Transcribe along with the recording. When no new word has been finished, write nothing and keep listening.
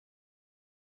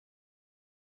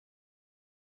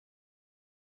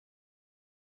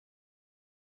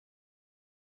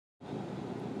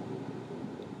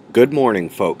Good morning,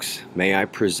 folks. May I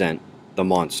present the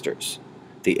monsters.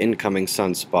 The incoming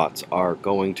sunspots are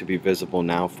going to be visible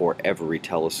now for every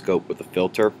telescope with a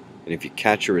filter, and if you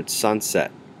catch her at sunset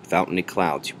without any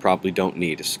clouds, you probably don't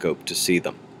need a scope to see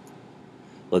them.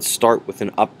 Let's start with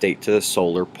an update to the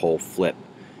solar pole flip.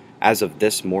 As of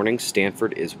this morning,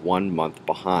 Stanford is 1 month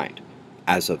behind.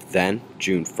 As of then,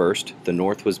 June 1st, the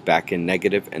North was back in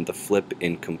negative and the flip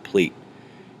incomplete.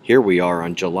 Here we are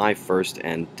on July 1st,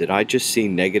 and did I just see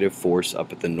negative force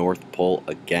up at the North Pole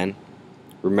again?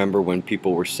 Remember when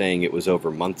people were saying it was over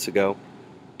months ago?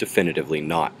 Definitively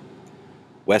not.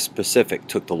 West Pacific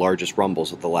took the largest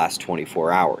rumbles of the last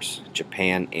 24 hours,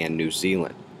 Japan and New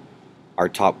Zealand. Our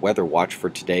top weather watch for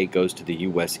today goes to the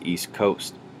U.S. East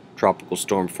Coast. Tropical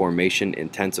storm formation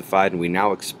intensified, and we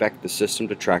now expect the system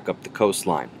to track up the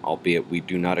coastline, albeit we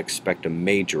do not expect a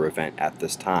major event at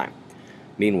this time.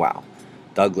 Meanwhile,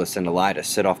 Douglas and Elida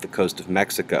sit off the coast of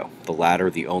Mexico, the latter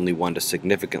the only one to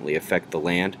significantly affect the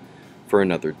land, for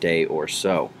another day or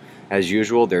so. As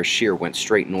usual, their shear went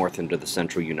straight north into the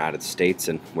central United States,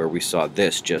 and where we saw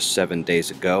this just 7 days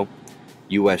ago,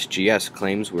 USGS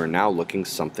claims we're now looking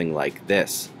something like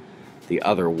this. The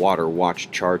other water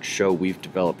watch charts show we've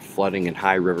developed flooding and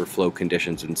high river flow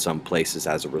conditions in some places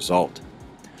as a result.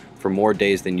 For more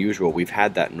days than usual, we've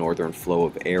had that northern flow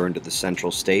of air into the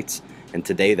central states, and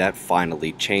today that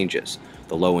finally changes.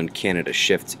 The low in Canada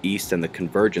shifts east, and the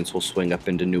convergence will swing up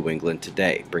into New England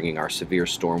today, bringing our severe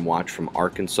storm watch from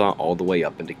Arkansas all the way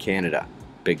up into Canada.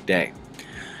 Big day.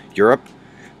 Europe,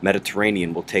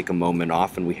 Mediterranean will take a moment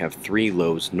off, and we have 3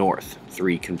 lows north,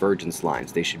 3 convergence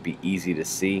lines. They should be easy to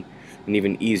see, and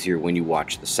even easier when you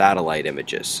watch the satellite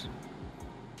images.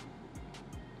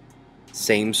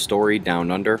 Same story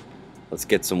down under. Let's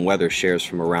get some weather shares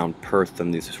from around Perth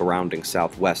and the surrounding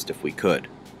southwest if we could.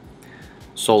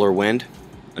 Solar wind,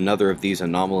 another of these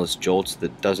anomalous jolts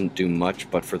that doesn't do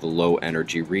much but for the low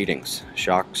energy readings.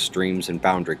 Shocks, streams, and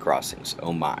boundary crossings,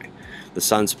 oh my. The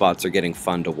sunspots are getting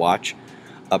fun to watch.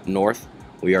 Up north,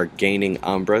 we are gaining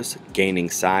umbras, gaining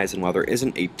size, and while there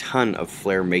isn't a ton of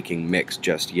flare-making mix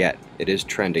just yet, it is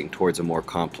trending towards a more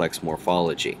complex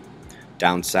morphology.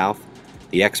 Down south,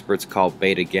 the experts call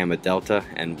beta gamma delta,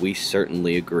 and we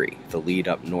certainly agree. The lead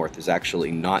up north is actually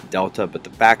not delta, but the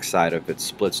backside of it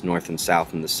splits north and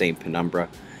south in the same penumbra,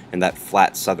 and that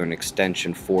flat southern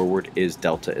extension forward is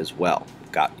delta as well.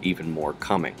 Got even more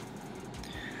coming.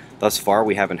 Thus far,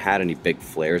 we haven't had any big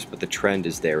flares, but the trend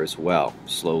is there as well,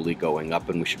 slowly going up,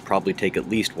 and we should probably take at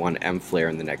least one M flare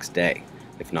in the next day,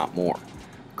 if not more.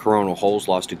 Coronal holes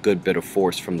lost a good bit of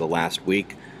force from the last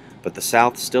week, but the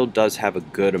South still does have a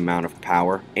good amount of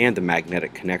power and the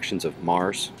magnetic connections of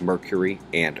Mars, Mercury,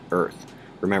 and Earth.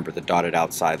 Remember, the dotted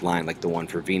outside line like the one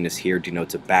for Venus here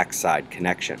denotes a backside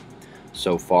connection.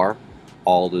 So far,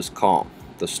 all is calm.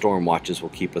 The storm watches will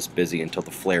keep us busy until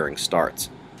the flaring starts.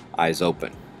 Eyes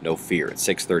open, no fear, at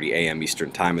 6:30 a.m.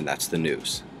 Eastern Time, and that's the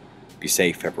news. Be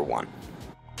safe, everyone.